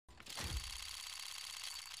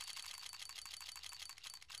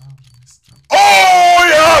Oh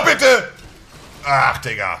ja, bitte! Ach,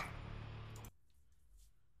 Digga.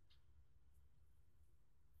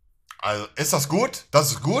 Also, ist das gut?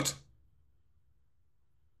 Das ist gut?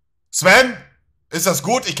 Sven? Ist das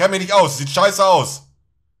gut? Ich kenne mich nicht aus. Sieht scheiße aus.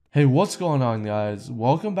 Hey, what's going on, guys?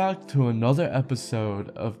 Welcome back to another episode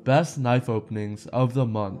of Best Knife Openings of the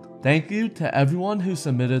Month. Thank you to everyone who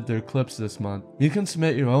submitted their clips this month. You can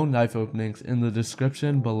submit your own knife openings in the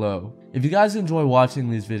description below. If you guys enjoy watching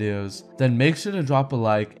these videos, then make sure to drop a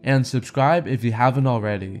like and subscribe if you haven't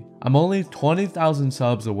already. I'm only 20,000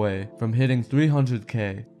 subs away from hitting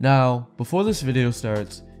 300k. Now, before this video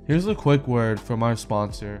starts, here's a quick word from our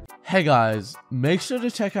sponsor. Hey guys, make sure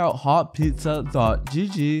to check out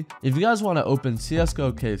hotpizza.gg if you guys want to open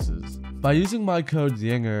CSGO cases. By using my code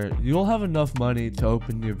YINGER, you'll have enough money to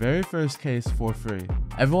open your very first case for free.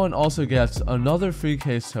 Everyone also gets another free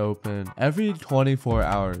case to open every 24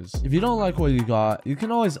 hours. If you don't like what you got, you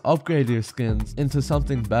can always upgrade your skins into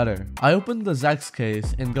something better. I opened the Zex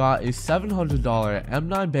case and got a $700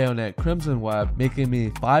 M9 Bayonet Crimson Web, making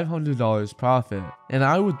me $500 profit, and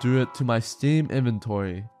I withdrew it to my Steam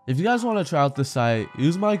inventory. If you guys want to try out the site,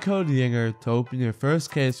 use my code YINGER to open your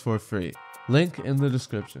first case for free. Link in the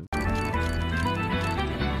description.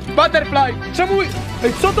 Butterfly! Czemu?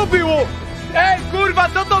 Ej, co to było? Ej, kurwa,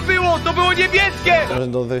 co to było? To było niebieskie!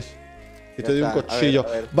 Entonces, y te doy un cuchillo.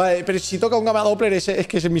 Vale, pero si toca un gamma doppler, es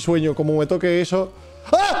que ese es mi sueño. Como me toque eso.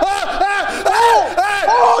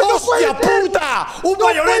 ¡Hostia puta! ¡Un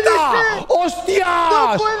bayoneta!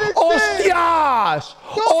 ¡Hostias! ¡Hostias!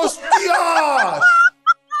 ¡Hostias!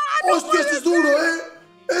 ¡Hostia, esto es duro,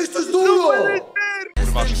 ¡Esto es duro!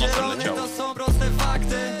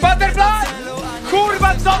 Butterfly!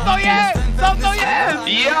 Kurwa, co to jest? Co to jest?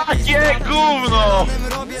 Jakie gówno!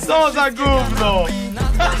 Co za gówno?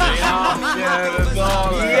 Ja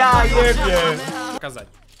pierdolę. Ja jebie. Pokazać.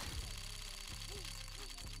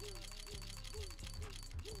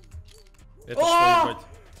 Это что, ебать?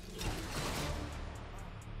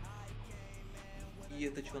 И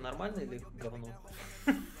это что, нормально или говно?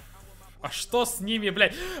 А что с ними,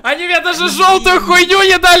 блядь? Они мне даже желтую хуйню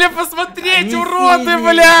не дали посмотреть, уроды,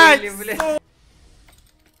 блядь!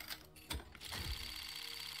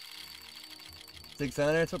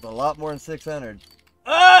 600, took a lot more than 600.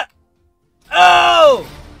 Oh!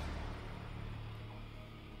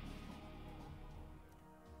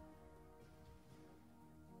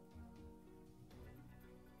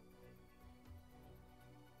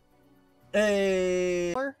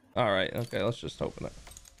 Hey. Alright, okay, let's just open it.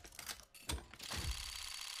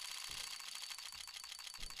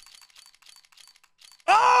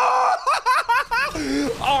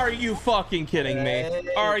 Are you fucking kidding me?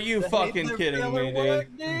 Are you fucking kidding me, dude?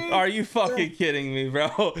 Are you fucking kidding me,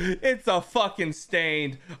 bro? It's a fucking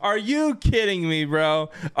stained. Are you kidding me, bro?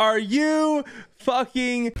 Are you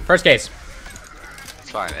fucking... First case.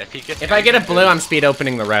 It's fine. If I get a blue, I'm speed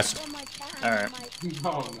opening the rest. Alright.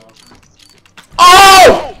 Oh no.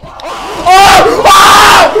 Oh! Oh!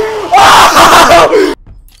 Oh!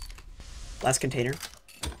 Last container.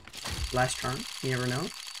 Last turn. You never know.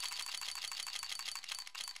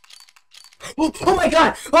 Oh my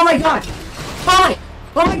god! Oh my god! Oh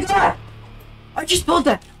my god! I just built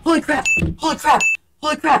that! Holy crap! Holy crap!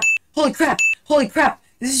 Holy crap! Holy crap! Holy crap!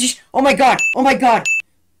 This is just... Oh my god! Oh my god!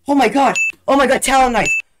 Oh my god! Oh my god! Talon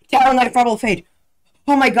knife! Talon knife rebel fade!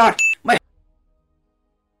 Oh my god! My...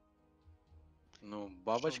 Ну,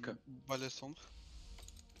 бабочка. Балесон.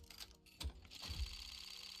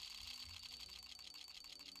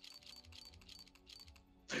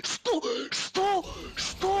 Что? Что?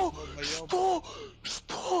 Что? Что?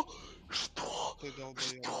 Что? Что? Ты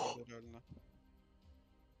долбоёб, реально.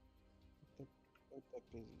 Это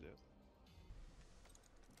пиздец.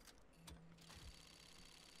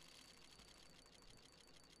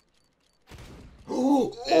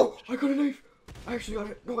 Oh! I got a knife! I actually got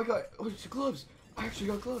it! No, I got... Oh, it's gloves! I actually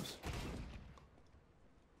got gloves!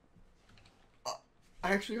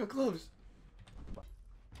 I actually got gloves!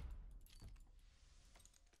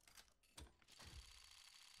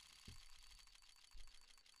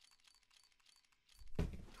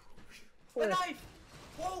 The knife!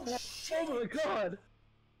 Oh shit! Oh my god!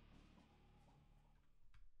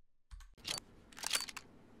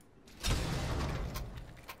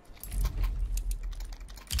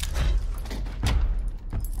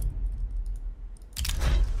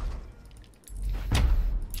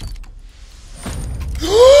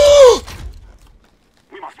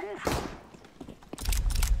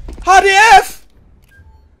 HDF!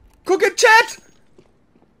 Guck im Chat!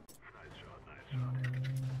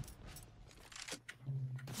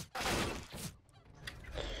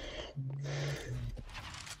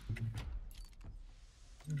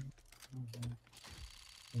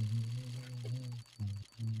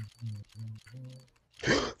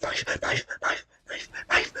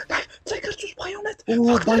 Zikesch, just bayonet.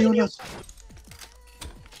 Oh, bayonet.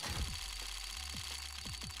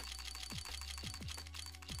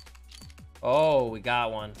 Oh, we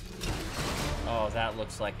got one. Oh, that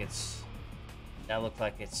looks like it's. That looks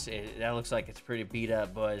like it's pretty beat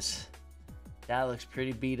up, boys. That looks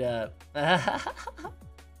pretty beat up.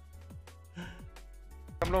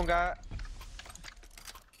 Longa.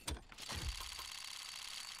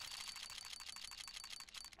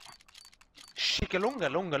 Chica longa.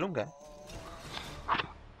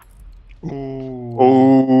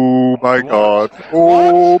 Oh my god.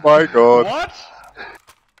 Oh my god. What?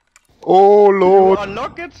 Oh lord. You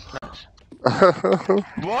unlock it?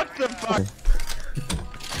 What the fuck?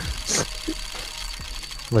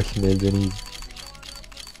 Makine deniz.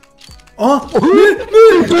 Ah! Give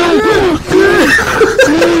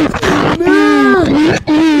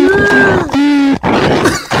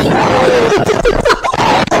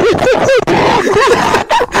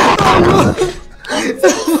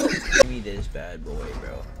me this bad boy,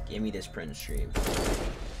 bro. Give me this print stream. Give me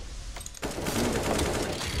the fucking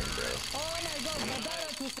print stream, bro.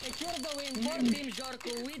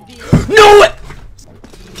 No! What?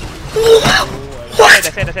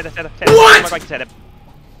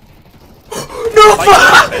 No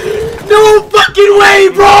no fucking way,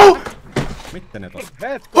 bro!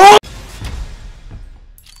 Oh!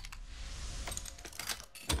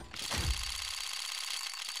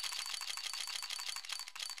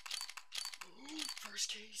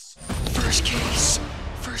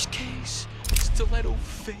 First case. Stiletto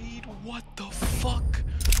fade. What the fuck?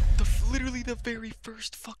 Literally the very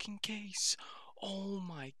first fucking case. Oh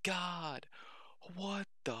my god. What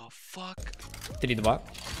the fuck? 3-2.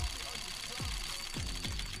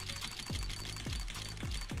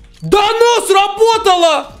 Да ну,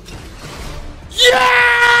 сработало!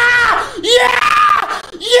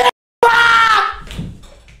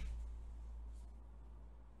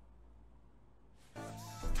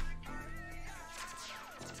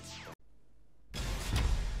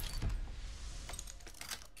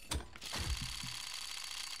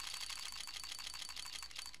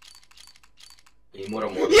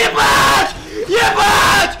 Ебать!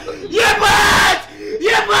 Ебать! Ебать!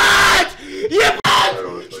 Ебать! Ебать!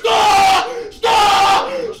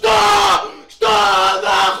 Что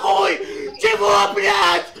нахуй? Чего,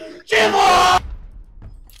 блядь? Чего?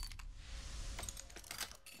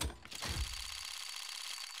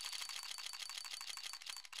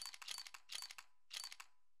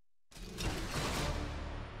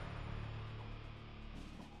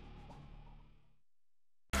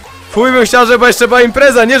 Fuj, bym chciał, żeby jeszcze była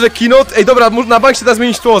impreza, nie że keynote. Ej, dobra, na bank się da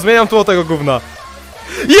zmienić tło, zmieniam tło tego gówna.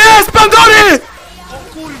 Jest, Pandory!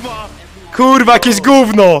 Kurwa! Kurwa, jakieś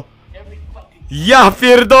gówno! Ja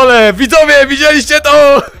pierdolę! Widzowie, widzieliście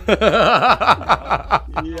to?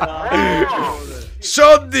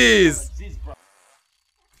 Shot this!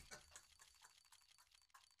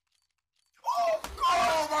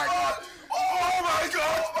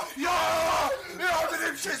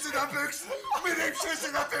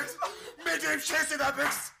 Mit dem Schiss in der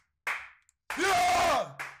Büchse!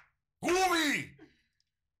 Ja! Ruby!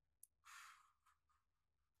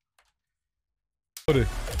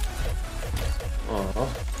 O,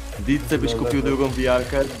 Ditce byś kupił drugą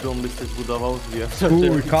VR-kę, dom byś coś budował, zwijawczo.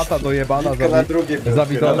 Uj, kata dojebana za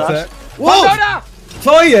widelce. Wow!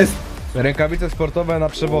 Co jest? Rękawice sportowe na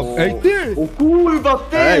przewód. Ej, ty! O kurwa,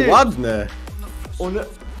 ty! Ej, ładne!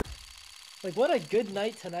 Like, what a good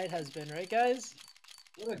night tonight has been, right, guys?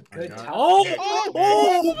 What a good time. Oh!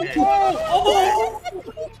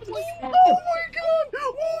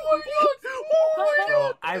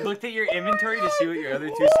 Bro, I looked at your inventory to see what your other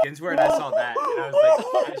two skins were, and I saw that, and I was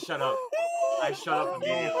like, shut up. I shut up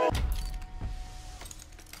immediately.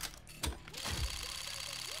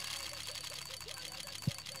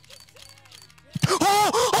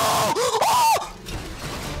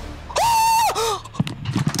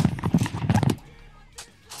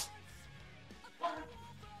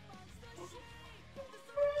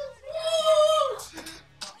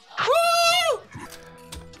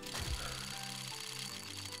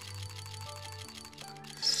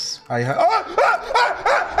 I have. No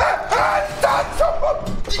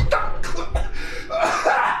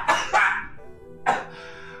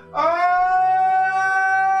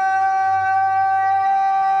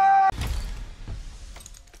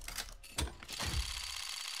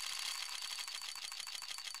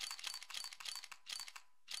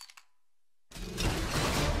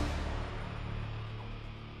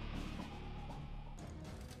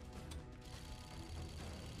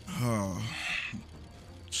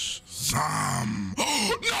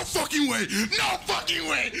fucking way! No fucking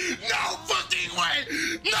way! No fucking way!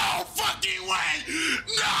 No fucking way!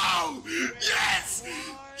 No! Yes!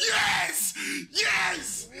 Yes!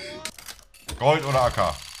 Yes! Gold oder AK?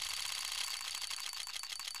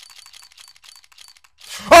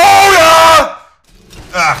 Oh ja!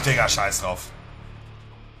 Ach, Digga, scheiß drauf.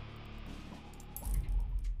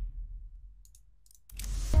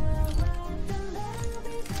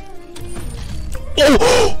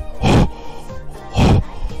 Oh!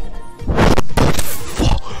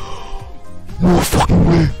 No fucking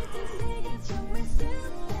way.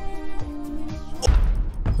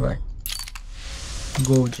 Vai.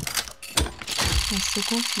 Gold. Você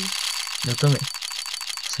confia. Eu também.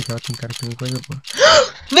 Sei que ela tem cara que tem coisa boa.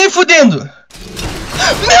 Nem fudendo!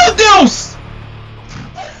 Meu Deus!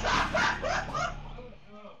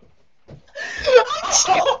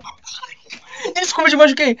 Desculpa, te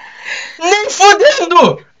machuquei. Nem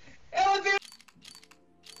fudendo! Ela tem...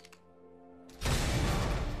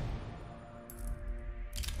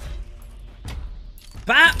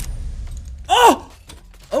 Bap! Oh!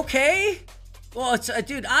 Okay. Well, it's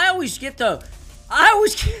dude. I always get.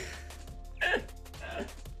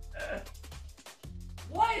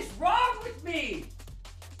 What is wrong with me?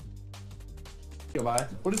 Goodbye.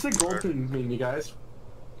 What does the gold thing mean, you guys?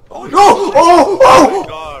 Oh no! Oh!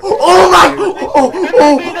 Oh! Oh my!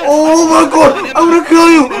 Oh my God! I'm gonna kill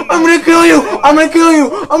you! I'm gonna kill you! I'm gonna kill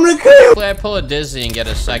you! I'm gonna kill you! Hopefully I pull a dizzy and get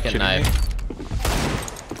a second knife.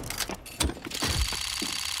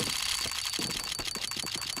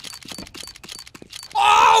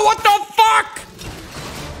 Oh, what the fuck?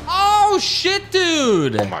 Oh shit,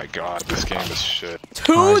 dude! Oh my god, this game is shit.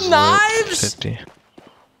 Two knives? 50.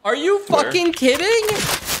 Are you fucking kidding?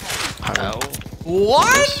 How?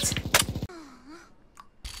 What?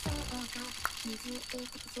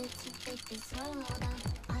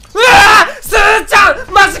 Ah! Susej!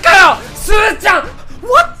 Masakayo! Susej!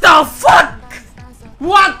 What the fuck?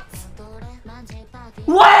 What?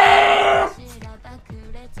 What?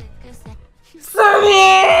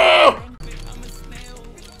 Sorry!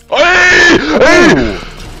 Hey! Hey!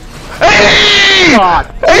 Hey! God.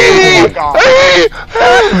 Hey! Oh my God. Hey!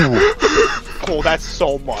 Cool, that's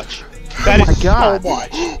so much. That Oh my is God. so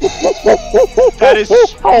much. That is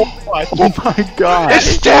so much. Oh my god. It's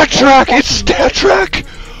stat track! It's stat track!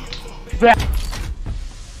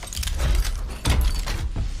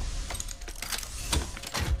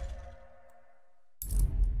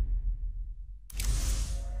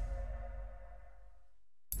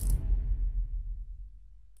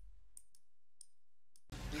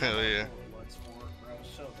 Hell yeah.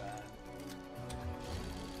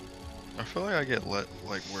 I feel like I get like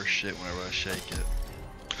worse shit whenever I shake it.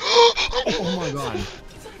 Oh my god.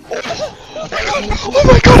 Oh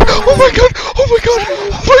my god! Oh my god! Oh my god! Oh my god!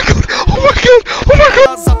 Oh my god! Oh my god! Oh my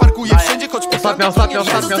god! Zaparkuję wszędzie, choć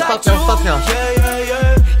ostatnia.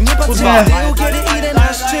 Kurwa.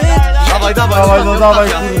 Dawaj, no dawaj,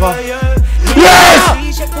 kurwa. Yes!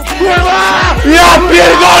 Kurwa! Ja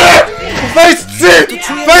pierdolę! Weź 3!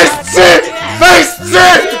 Weź 3! Weź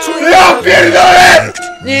 3! Ja pierdolę!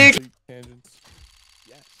 Nikt!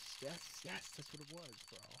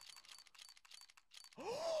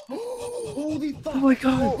 Holy fuck! Oh my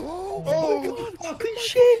god! Oh my god! Holy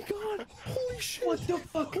shit! Holy shit! What the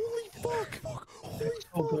fuck? Holy fuck! Holy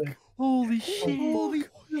fuck! Holy shit! Holy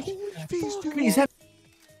face, dude! Please have...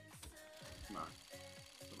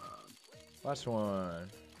 Last one.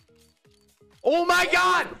 Oh my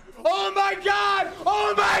god! Oh my god!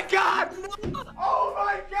 Oh my god! Oh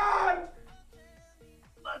my god!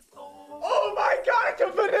 Let's go! Oh my god! It's a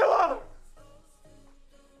vanilla!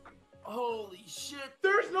 Holy shit!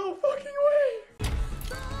 There's no fucking way!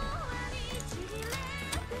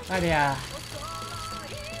 Aria.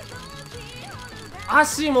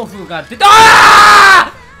 Asimovが出た。あ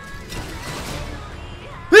あ！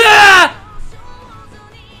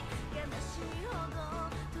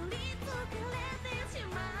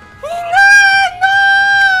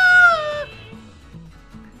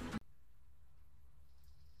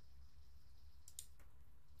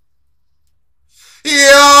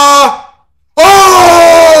 Ja!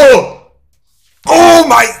 Oh! Oh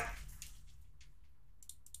mein...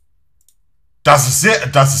 Das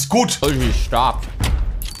ist gut. Oh, he stopped.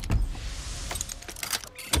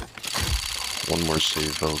 One more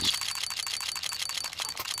save, fellas.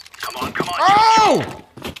 Come on. Oh!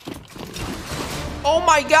 Oh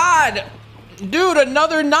my god! Dude,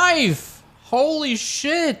 another knife! Holy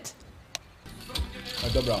shit!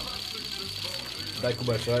 Dobra. Daj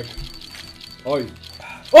kubeczek. Oj.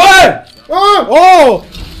 Oj! O!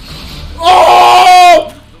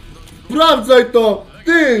 O! Sprawdzaj to!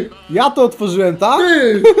 Ty! Ja to otworzyłem, tak?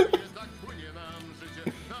 Ty!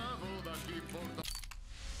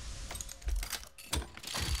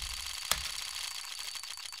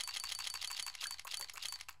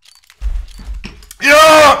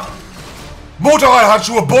 Ja!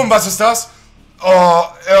 Motorradhandschuhe, bumm, was ist das?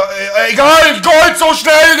 Oh, egal, Gold so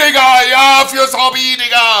schnell, Digga! Ja, fürs Hobby,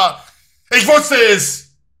 Digga! Ich wusste es!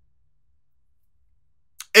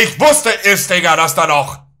 Ich wusste es, Digga, dass da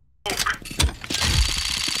noch...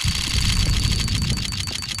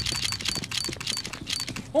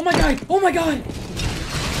 Oh my god! Oh my god!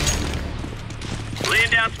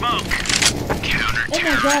 Laying down smoke. Oh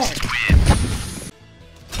my god!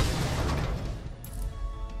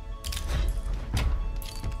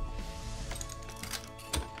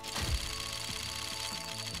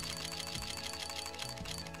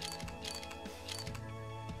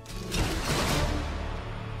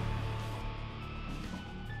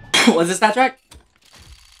 Was this that track?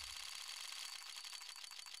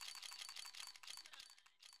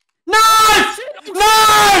 Knife!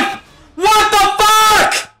 Knife! What the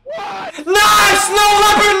fuck? What? Knife! Snow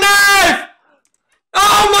leopard knife!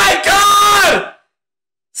 Oh my god!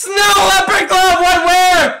 Snow leopard glove, what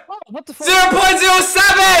where? Oh, what the fuck?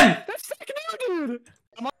 0.07! That's fucking new, dude!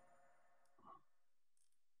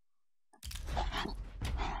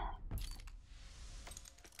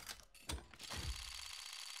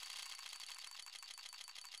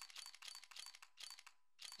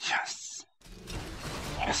 Yes.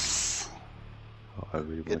 Yes. Oh, I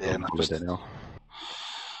really want to pull it now.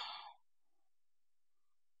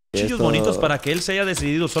 Cuchillos bonitos para que él se haya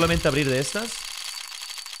decidido solamente abrir de estas.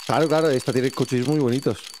 Claro, claro, esta tiene cuchillos muy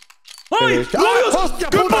bonitos. ¡Ay! ¡Hostia,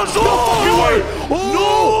 ¿Qué pasó?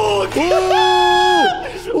 ¡No!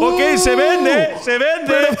 Ok, se vende, se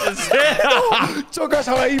vende. Chocas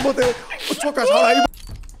ahora mismo, chocas ahora mismo.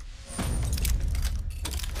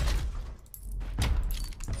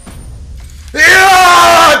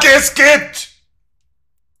 Ja, es gibt!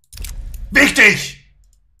 Wichtig!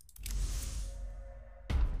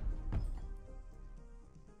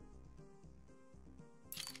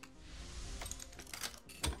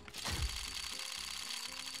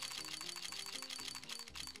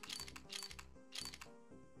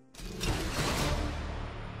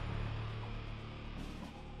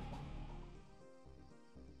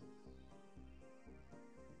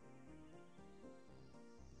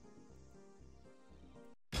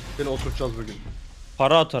 Seni oturacağız bugün.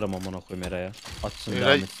 Para atarım amına koyayım Eray'a. Açsın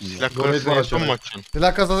devam etsin diye. Silah kasası en son mu açacaksın?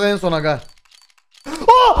 Silah kasası en son aga.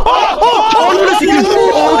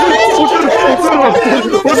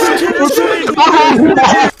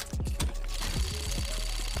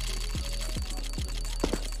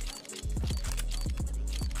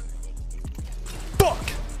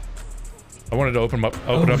 I wanted to open up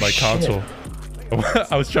my console.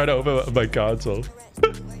 I was trying to open up my console.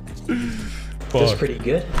 That's pretty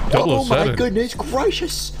good. Oh my goodness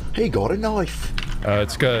gracious! He got a knife.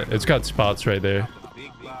 It's got spots right there.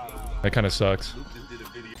 That kind of sucks.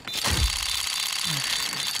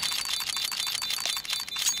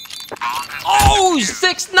 Oh,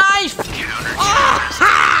 6 knife!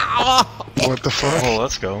 What the fuck? Well,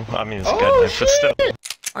 let's go. I mean, it's a good knife, but still.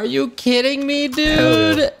 Are you kidding me,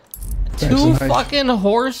 dude? Two fucking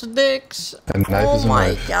horse dicks? Oh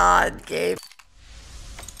my god, Gabe.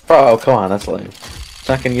 Bro, come on, that's lame. It's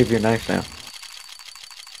not gonna give you a knife now.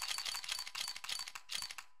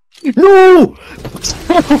 No!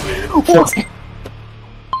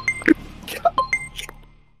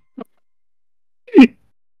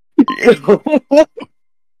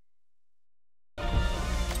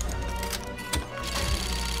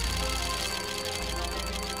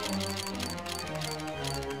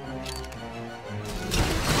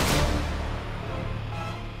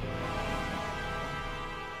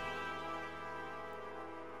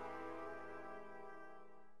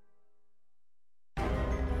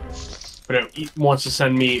 But it wants to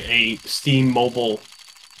send me a Steam mobile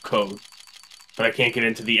code, but I can't get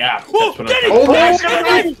into the app. That's what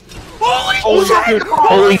I'm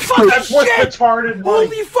Holy fuck! That's worth retarded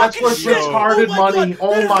money. That's worth retarded money.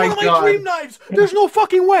 Oh my god! Dream knives. There's no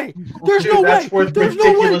fucking way. There's Dude, no way. that's worth There's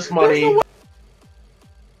ridiculous no way. money. There's no way.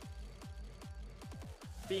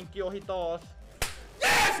 Pinky ojitos.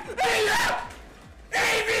 Yes!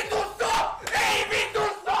 Ei vittu stop! Ei vittu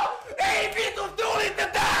stop! Ei vittu tulitte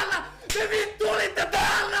täällä! Te vittulitte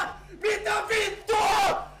täällä! Mitä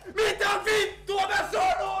vittua? Mitä vittua mä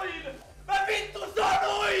sanoin? Mä vittu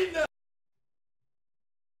sanoin!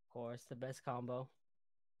 Of course, the best combo.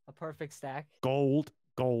 A perfect stack. Gold,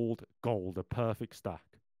 gold, gold. A perfect stack.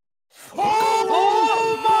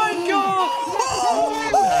 Oh my god!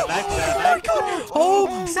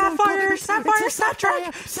 Oh, Sapphire, Sapphire,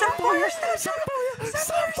 Snapdragon, Sapphire,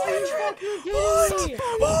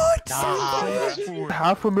 What?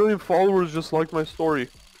 500,000 followers just liked my story.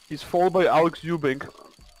 He's followed by Alex Eubank.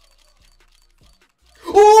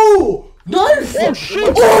 Oh! Nice! Oh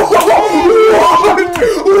shit!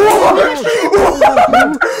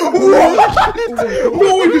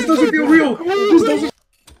 No, this doesn't feel real! This doesn't...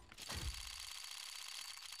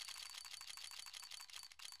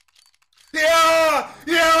 Ja!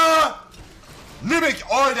 Ja! Nimm ich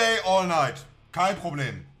all day, all night. Kein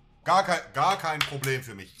Problem. Gar kein Problem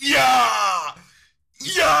für mich. Ja!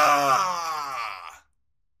 Ja!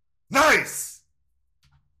 Nice!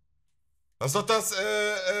 Was ist doch das,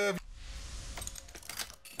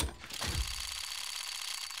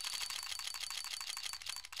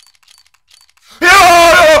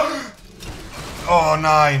 Ja! Oh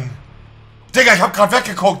nein. Digga, ich hab grad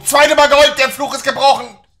weggeguckt. Zweite Mal Gold, der Fluch ist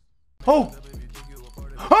gebrochen. Oh!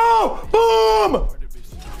 Oh! Boom!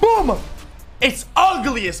 Boom! It's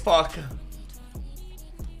ugly as fuck!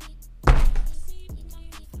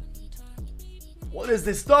 What is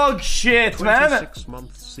this dog shit, man?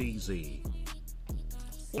 26-month CZ.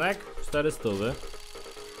 Nek, 400.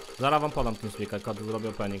 Zaraz wam podam ten slikaj, kiedy zrobię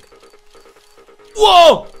opening.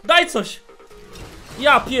 Ło! Daj coś!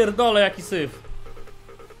 Ja pierdolę, jaki syf.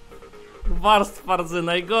 Warstwa rdzy,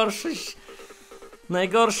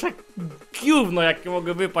 najgorsze gówno, jakie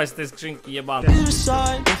mogę wypaść z tej skrzynki jebane.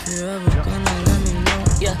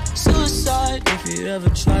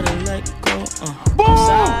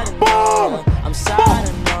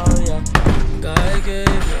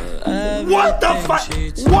 What the fuck?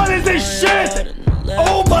 What is this shit?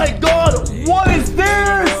 Oh my god! What is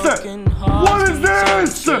this? What is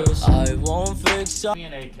this? I won't fix me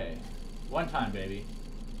an AK. One time, baby.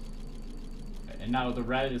 Okay, and now the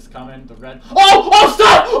red is coming. The red. Oh! Oh!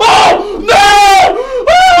 Stop! Oh! No!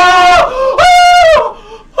 Oh!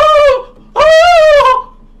 Oh!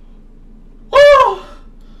 Oh! Oh!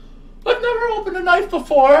 I've never opened a knife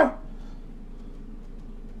before.